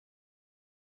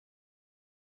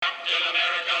Captain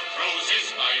America throws his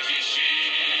mighty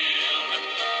shield.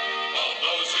 All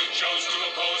those who chose to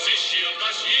oppose his shield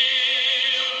must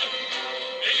yield.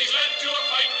 If he's led to a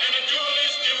fight and a duel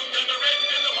is due, then the red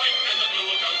and the white and the blue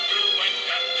will come through when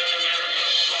Captain America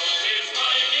throws his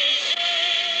mighty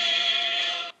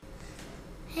shield.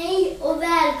 Hej och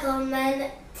välkommen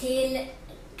till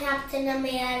Captain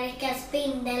America,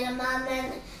 Spindelmannen,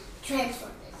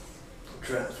 Transformers.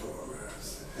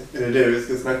 Är det vi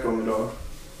ska snacka om idag?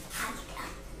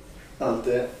 Allt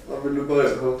det. Vad vill du börja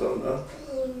prata om då?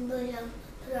 Börja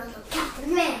prata om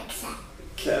Captain America.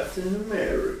 Captain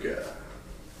America.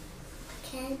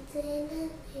 Captain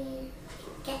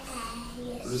America.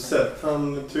 Har du sett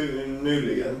han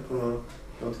nyligen på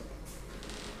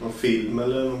någon film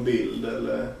eller någon bild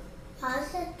eller? Jag har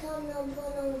sett honom på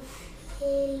någon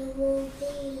film och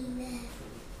bilder.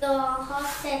 Jag har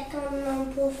sett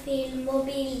honom på film och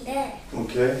bilder.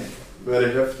 Okej. Vad är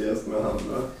det häftigaste med han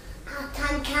då? Att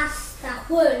han kastar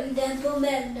skölden på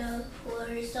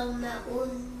människor som är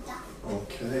onda.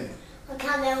 Okej. Och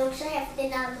han är också häftig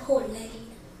när han håller i.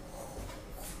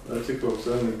 Jag tycker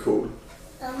också han är cool.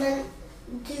 Ja, men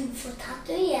du får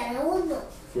tatuera honom.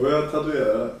 Får jag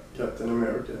tatuera Captain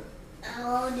America?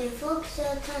 Ja, du får också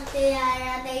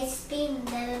tatuera dig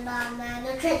Spindelmannen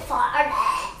och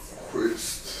Transformers.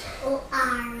 Schysst. Och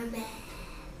armen.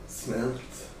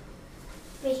 Snällt.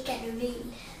 Vilka du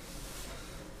vill.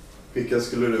 Vilka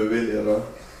skulle du vilja då?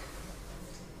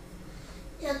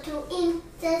 Jag tror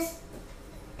inte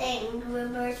Angry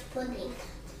Birds på din.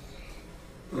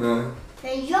 Nej.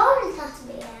 Men jag vill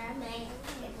tatuera mig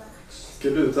Angry Birds. Ska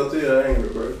du tatuera Angry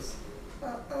Birds?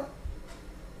 Uh-uh.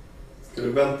 Ska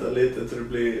du vänta lite till du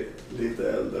blir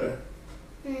lite äldre?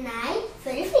 Nej, för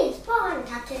det finns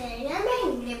barntatueringar med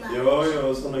Angry Birds. Ja, jag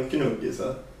har sådana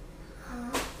gnuggisar. Ja.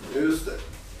 Just det.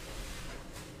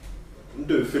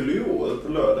 Du fyller ju år på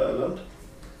lördag, eller?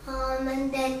 Ja,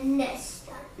 men den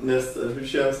nästa. Nästa, hur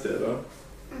känns det då?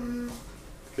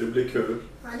 Ska det bli kul?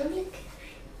 Ja, det blir kul.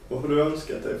 Vad har du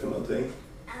önskat dig för någonting?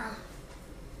 Ja.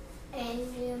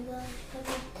 Angry Birds,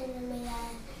 Captain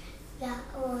America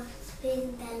och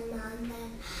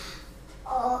Spindelmannen.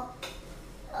 Och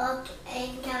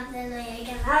en Captain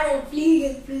America. Han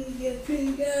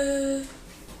flyger.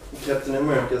 Captain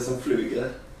America som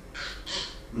flyger?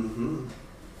 Mhm.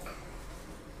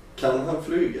 Kan han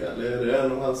flyga eller är det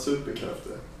en av hans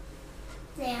superkrafter?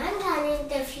 Nej, han kan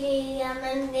inte flyga,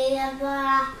 men det är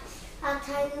bara att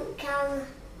han kan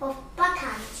hoppa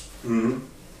kanske. Mm.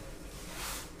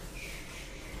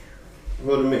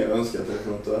 Vad har du mer önskat dig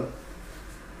för något då?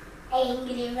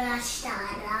 Angry Birds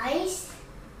Starrise.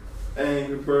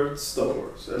 Angry Birds Star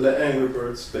Wars eller Angry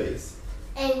Birds Space?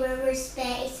 Angry Birds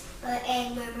Space och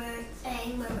Angry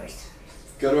Birds.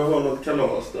 Ska du ha något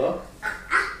kalas då?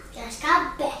 Jag ska ha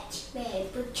Batman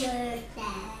på köket.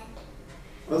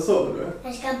 Vad sa du?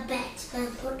 Jag ska ha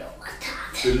Batman på tårtan.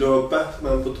 Vill du ha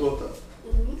Batman på tårtan?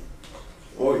 Mm.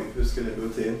 Oj, hur ska det gå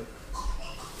till?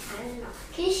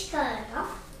 Lakrits ska jag ha.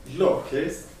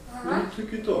 Lakrits? Ja. Du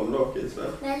tycker inte om lakrits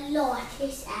väl? Men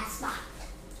lakrits är svart.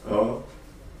 Ja.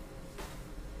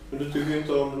 Men du tycker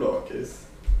inte om lakrits?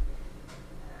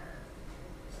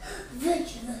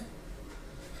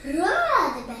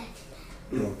 Röd Batman.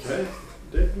 Okej,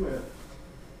 det kommer jag.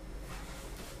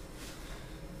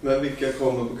 Men vilka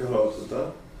kommer på kalaset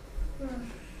då?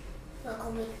 Jag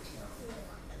kommer inte ihåg.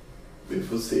 Vi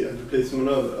får se, det blir som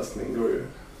en överraskning då ju.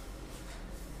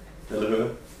 Eller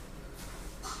hur?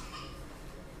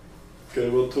 Ska det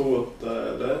vara tårta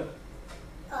eller?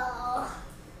 Ja.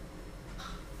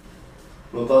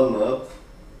 Något annat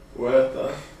att äta?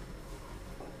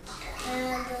 Då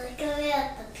ska vi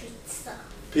äta pizza.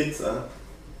 Pizza?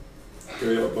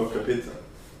 Ska jag baka pizza?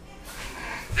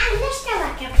 Annars ska jag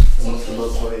baka pizza. Jag måste bara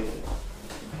ta in.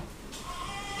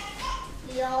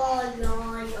 Ja.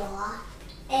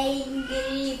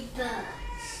 Angry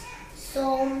Birds.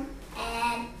 Som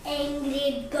är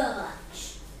Angry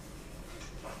Birds.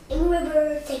 Angry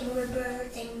Birds, Angry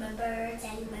Birds, Angry Birds,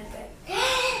 Angry Birds.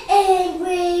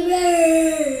 Angry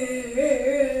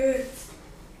Birds.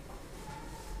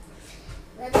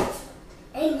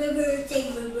 Angry Birds,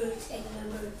 Angry Birds, Angry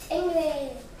Birds, Angry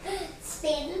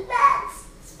Spindelman,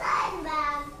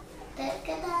 Spiderman,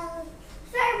 Spindelman,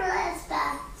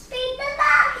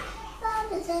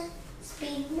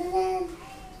 Spindelman,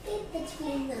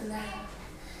 Spindelman.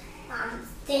 I'm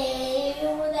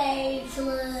still there, så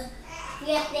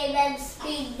vet ni vem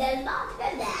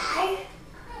Spindelmannen är?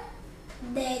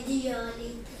 Nej, det gör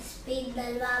inte.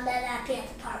 Spindelmannen är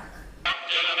Peter Parker.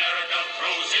 Captain America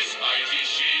throws his mighty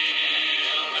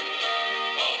shield.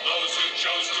 All those who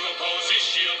chose to oppose his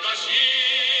shield must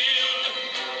yield.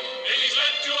 If he's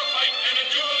led to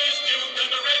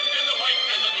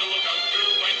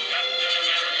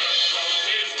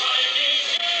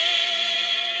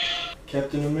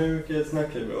Captain America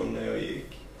snackade vi om när jag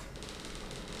gick.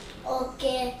 Och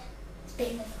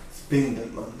Spindelmannen.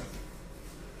 Spindelmannen.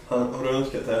 Har du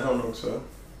önskat dig han också?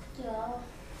 Ja.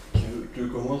 Gud, du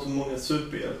kommer ha så många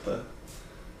superhjältar.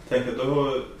 Tänk att du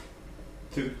har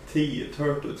typ 10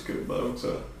 Turtles-gubbar också.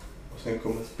 Och sen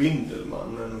kommer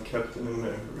Spindelmannen och Captain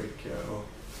America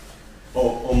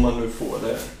och om man nu får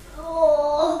det.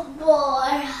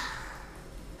 Bara.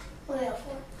 Och jag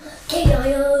får. Kan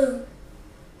jag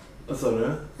Vad sa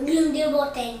du? Jag glömde ju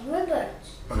bort Angry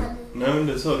Birds. Nej, men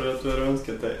det sa du att du hade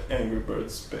önskat dig Angry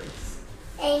Birds Space.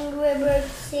 Angry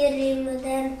Birds i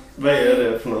rymden. Vad är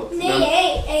det för något?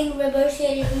 Nej, Angry Birds i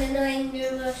rymden och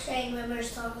Angry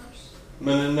Birds Star Wars.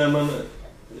 Men när man...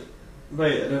 Vad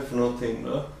är det för någonting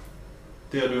då?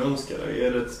 Det du önskar dig?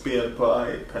 Är det ett spel på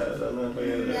iPaden eller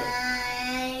är det...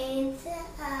 Nej, inte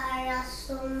är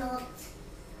alltså någonting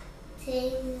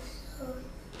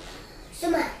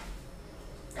som är.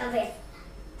 Jag vet.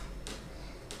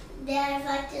 Det är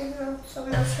faktiskt något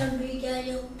som man ska bygga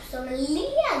ihop som en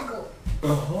Lego.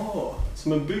 Jaha,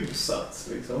 som en byggsats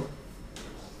liksom.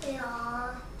 Ja,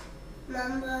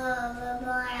 man behöver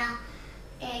bara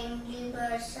Angry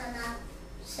Birdsarna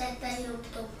sätta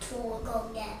ihop dem 2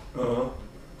 gånger. Ja.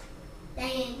 Det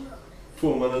är en gång.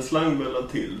 Får man en slangbella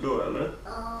till då eller?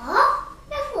 Ja,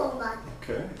 det får man.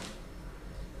 Okej.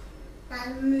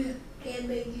 Man mycket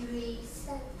med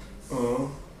grisen. Ja.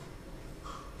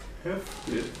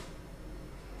 Häftigt.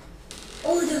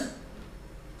 Och då.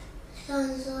 Som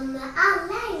med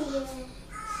alla elever.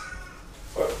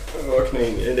 Vakna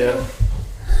in i det.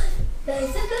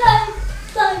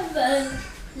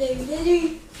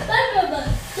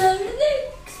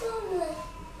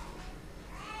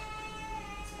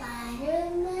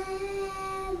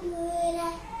 Spiderman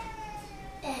börjar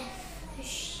efter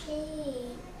sig.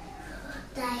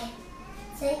 Där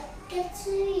säkert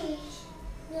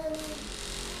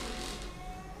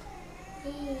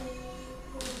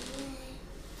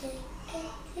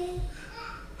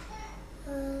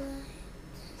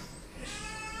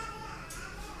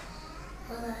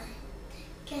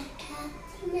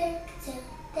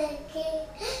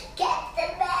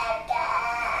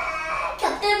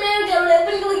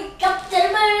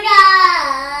Kapten Amerika.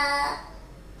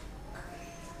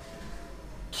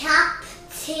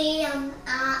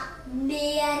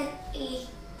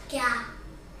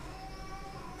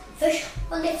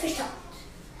 Har ni förstått?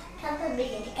 Kapten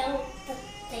Amerika är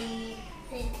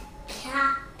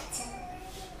kapten.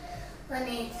 Man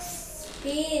är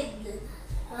spindel.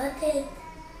 Man är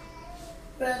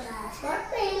bröder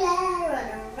smartbilar.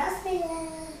 Bröder rastbilar.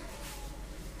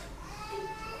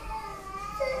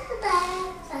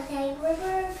 Så tänk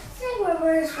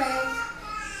reverse friends.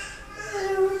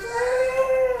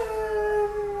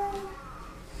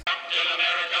 Captain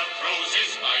America throws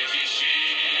his mighty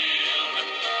shield.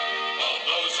 All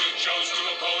those who chose to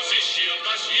oppose his shield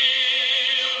must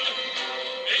yield.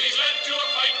 It is led to a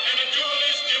fight, and a duel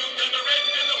is due. Then the red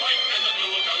and the white and the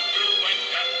blue will come through when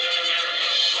Captain America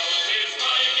throws his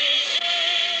mighty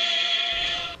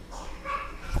shield.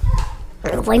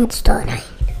 Jag får inte störa.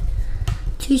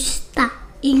 Tysta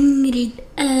Ingrid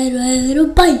är och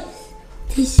bajs.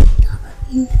 Tysta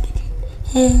Ingrid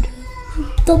är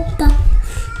och dotta.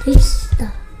 Tysta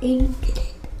Ingrid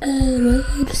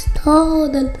är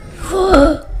staden.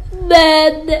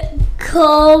 Men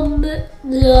kom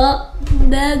ja,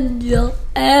 men jag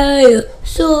är ju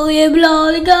så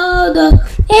himla glad.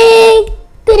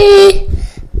 Ingrid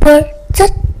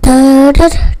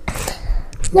bortsätter.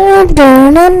 Ingen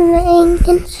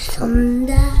som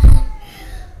där.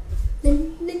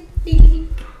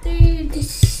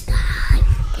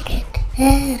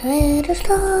 Är det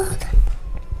staden.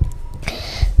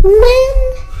 Men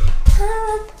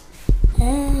han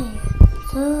är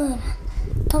för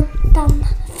tomtarna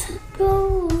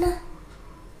förbrona.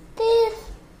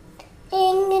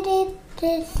 Ingrid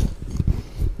tyst.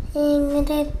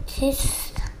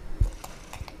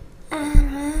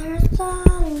 Är det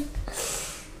staden.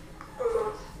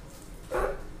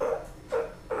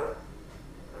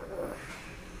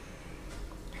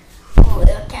 Och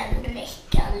jag kan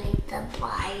dricka lite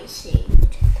bajs i.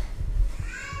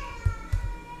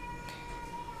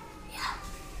 Ja.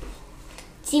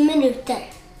 10 minuter.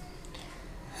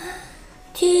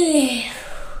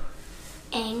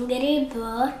 Angry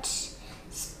Birds,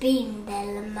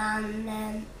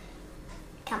 Spindelmannen,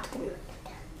 Kapten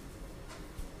Amerika.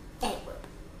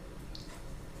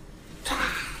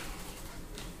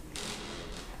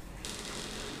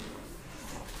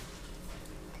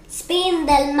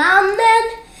 Spindelmannen,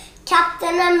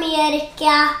 Kapten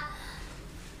Amerika,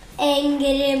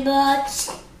 Angry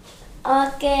Birds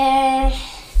och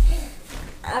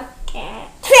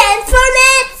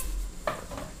Transformers!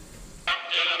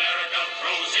 Captain America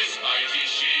throws his mighty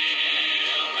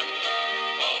shield.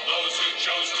 All those who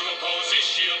chose to oppose his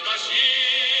shield must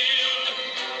yield.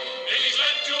 It is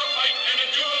led to a fight and a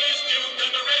duel is due.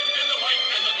 Then the red and the white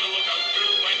and the blue will come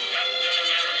through when Captain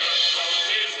America throws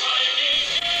his mighty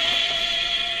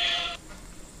shield.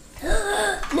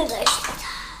 Nu är det slut.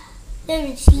 Nu är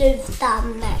det slut,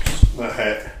 Anders.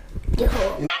 Nej. Jo.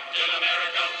 Captain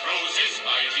America throws his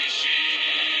mighty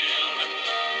shield.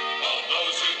 All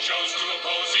those who chose to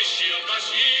oppose his shield must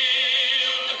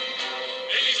yield.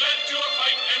 It is led to a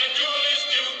fight and a duel is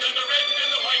due. Then the red and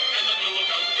the white and the blue will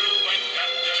come through when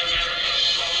Captain America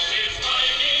throws his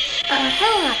mighty shield.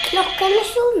 Aha, klockan är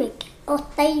så mycket.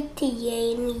 8 i 10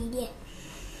 i 9.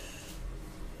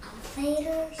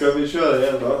 Ska vi köra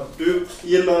igen då? Du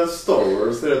gillar Star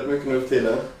Wars rätt mycket nu för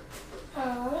tiden.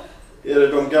 Ja. Är det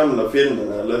de gamla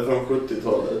filmerna eller från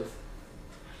 70-talet?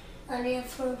 Ja, det är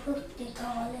från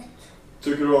 70-talet.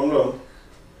 Tycker du om dem?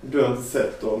 Du har inte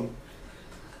sett dem.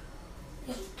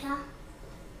 Vilka?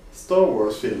 Star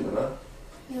Wars-filmerna?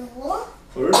 Jo.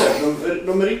 Har du det?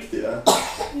 De är riktiga.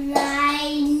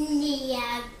 Nej,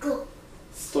 Lego.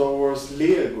 Star Wars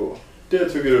Lego. Det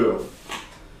tycker du om.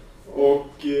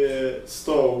 Och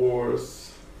Star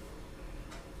Wars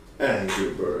Angry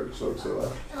Birds också, va?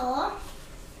 Ja.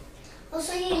 Och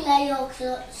så gillar jag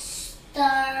också Star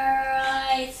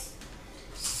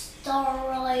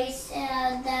Wars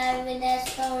där vid det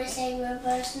Star Wars Angry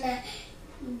Birds när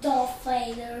Darth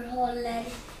Vader håller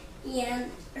i en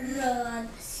röd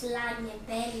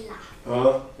slangbella.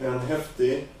 Ja, en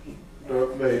häftig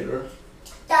Darth Vader.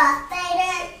 Darth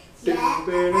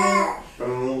Vader!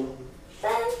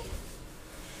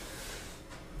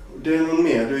 Det är någon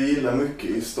mer du gillar mycket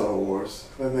i Star Wars.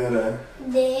 Vem är det?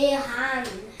 Det är han.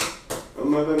 Ja,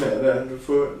 men vem är det? Du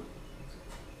får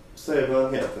säga vad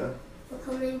han heter. Jag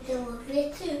kommer inte ihåg.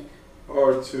 Vet du?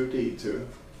 R2D2.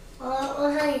 Ja, och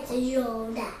han heter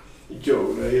Yoda.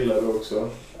 Yoda gillar du också.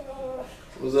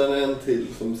 Och sen en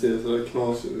till som ser så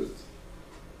knasig ut.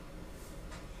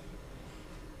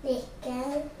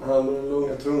 Vilken? Han med den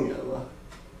långa tungan, va?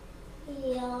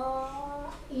 Ja,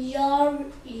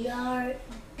 Jar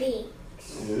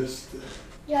Binks. Just det.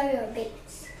 Jar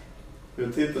Binks. Vi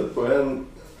har tittat på en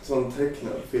sån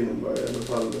tecknad film, va, i alla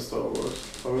fall med Star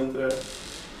Wars. Har vi inte det?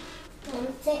 Men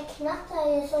tecknat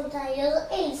är ju sånt här.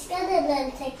 Jag älskade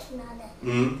den tecknade.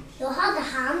 Mm. Då hade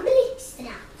han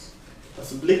blixtrat.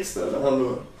 Alltså blixtrade han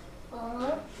då? Ja,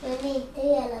 men inte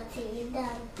hela tiden.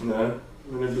 Nej,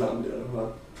 men ibland i alla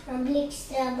fall. Han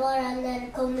blixtrar bara när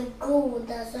det kommer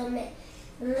goda som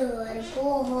rör på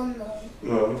honom.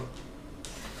 Ja.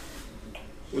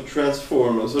 Och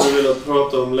Transformers har du velat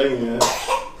prata om länge.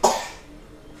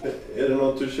 Är det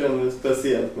något du känner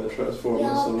speciellt med Transformers? Jag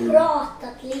har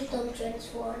pratat lite om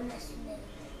Transformers nu.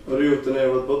 Har du gjort det när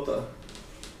jag varit borta?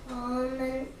 Ja,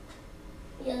 men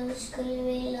jag skulle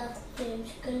vilja att du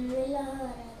skulle vilja höra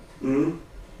det. Mm.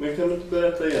 Men kan du inte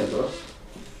berätta igen då?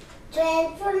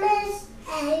 Transformers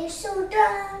är ju så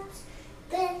drömt.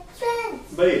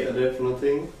 Vad är det för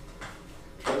någonting?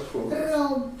 Transformers.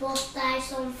 Robotar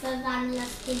som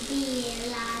förvandlas till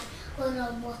bilar och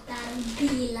robotar,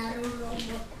 bilar och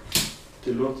robotar.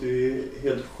 Det låter ju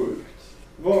helt sjukt.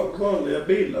 Vanliga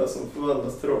bilar som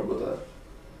förvandlas till robotar?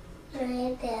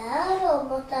 Nej, det är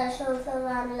robotar som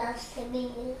förvandlas till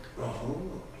bilar. Jaha.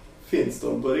 Finns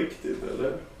de på riktigt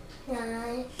eller?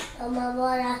 Nej, de har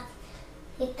bara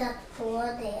hittat på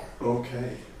det.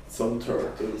 Okej. Som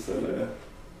Turtles eller?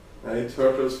 Nej,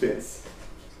 Turtles finns.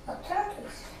 Och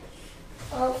Turtles.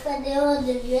 Ja, för det har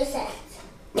du ju sett.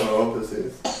 Ja,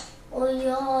 precis. Och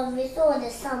vi såg det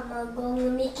samma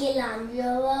gång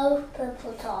Michelangelo var uppe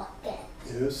på taket.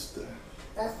 Just det.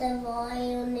 Fast det var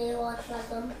i New York, fast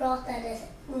de pratade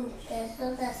inte så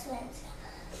där svenska.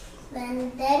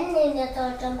 Men den Ninja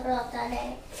Turtlen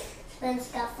pratade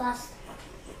svenska, fast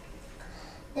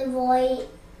det var i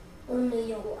New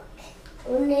York.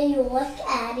 Och New York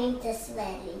är inte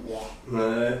Sverige.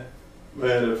 Nej.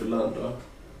 Vad är det för land då?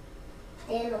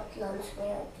 Det är något land som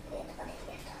jag inte vet vad det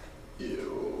heter.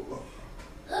 Jo.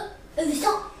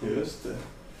 USA! Just det.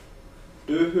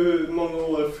 Du, hur många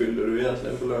år fyller du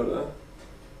egentligen på lördag?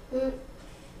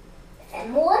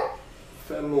 5 år.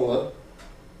 5 år.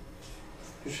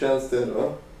 Hur känns det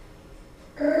då?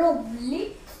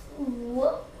 Roligt.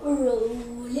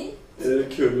 Roligt. Är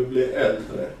det kul att bli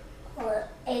äldre? Och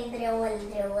äldre och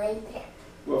äldre och äldre.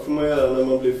 Vad får man göra när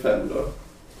man blir 5 då?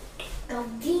 Jag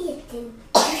vet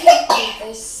inte.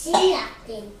 Jag ser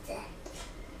inte.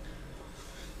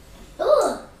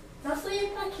 Man får ju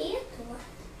ett paket då.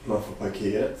 Man får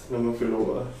paket när man fyller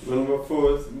år. Men vad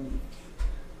får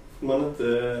Man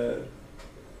inte...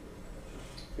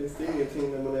 Finns det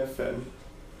ingenting när man är 5?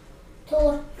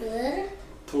 Tårtor.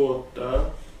 Tårta.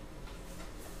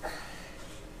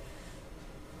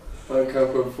 Man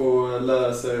kanske får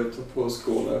lära sig att ta på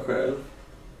skorna själv.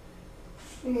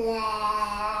 Nej.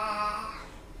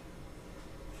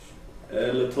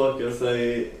 Eller torka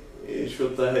sig i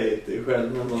Tjotahejti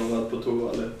själv när man varit på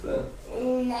toaletten.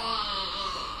 Nej.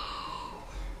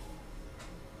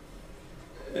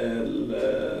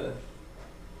 Eller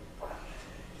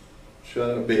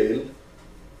köra bil.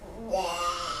 Nej.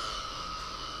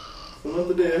 Men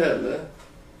inte det heller.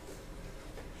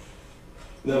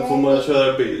 När får man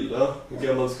köra bil då? Hur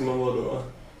gammal ska man vara då?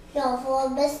 Jag får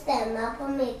bestämma på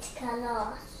mitt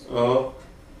kalas. Ja.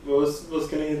 Vad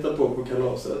ska ni hitta på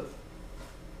kalaset?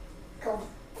 Jag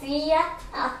vet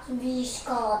att vi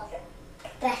ska ha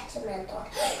bättre.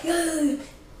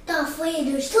 Darth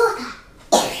Vader står där.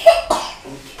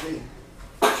 Okej.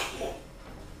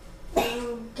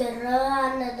 En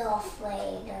grön Darth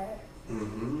Vader.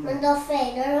 Mhm. Men Darth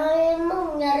Vader har ju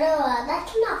många röda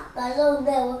knappar som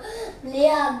då blir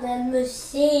även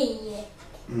musik.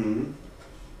 Mm.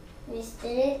 Visste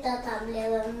du inte att han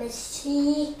blev en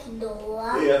musik då?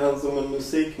 Är han som en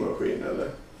musikmaskin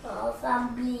eller? Ja, för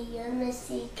han blir ju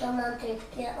musik om man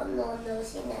trycker på någon av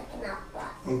sina knappar.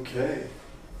 Okej.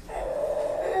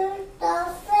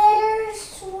 Darth Vader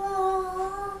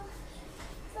swore.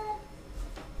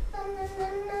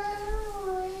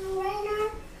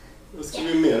 Vad ska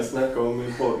vi mer snacka om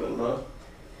i podden då?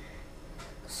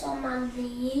 Som man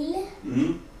vill.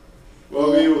 Mm. Vad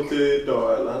har vi gjort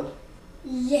idag, Ellen?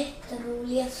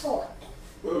 Jätteroliga saker.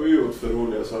 Vad har vi gjort för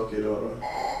roliga saker idag då?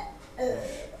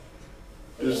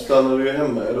 Du stannade ju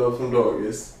hemma idag från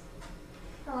dagis.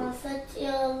 Ja, för att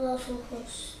jag var så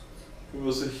schysst. Du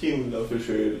var så himla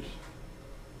förkyld.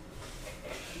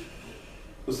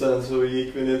 Och sen så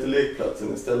gick vi ner till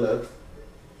lekplatsen istället.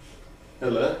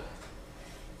 Eller?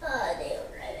 Ja, det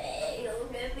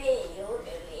gjorde vi.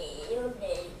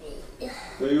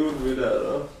 Vad gjorde vi där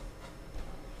då?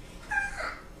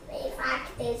 Vi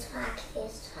faktiskt försökte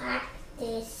göra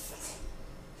vi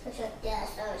försökte göra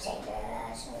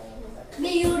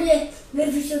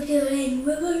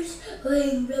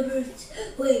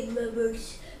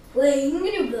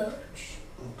hangrubbers.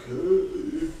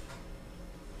 Okej.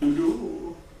 Hur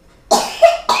då?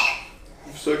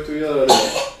 Försökte vi göra det?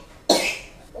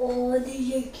 Och det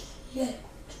gick jättebra.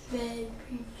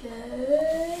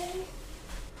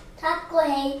 Tack och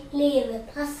hej,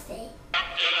 leverpastej.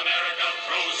 Captain America.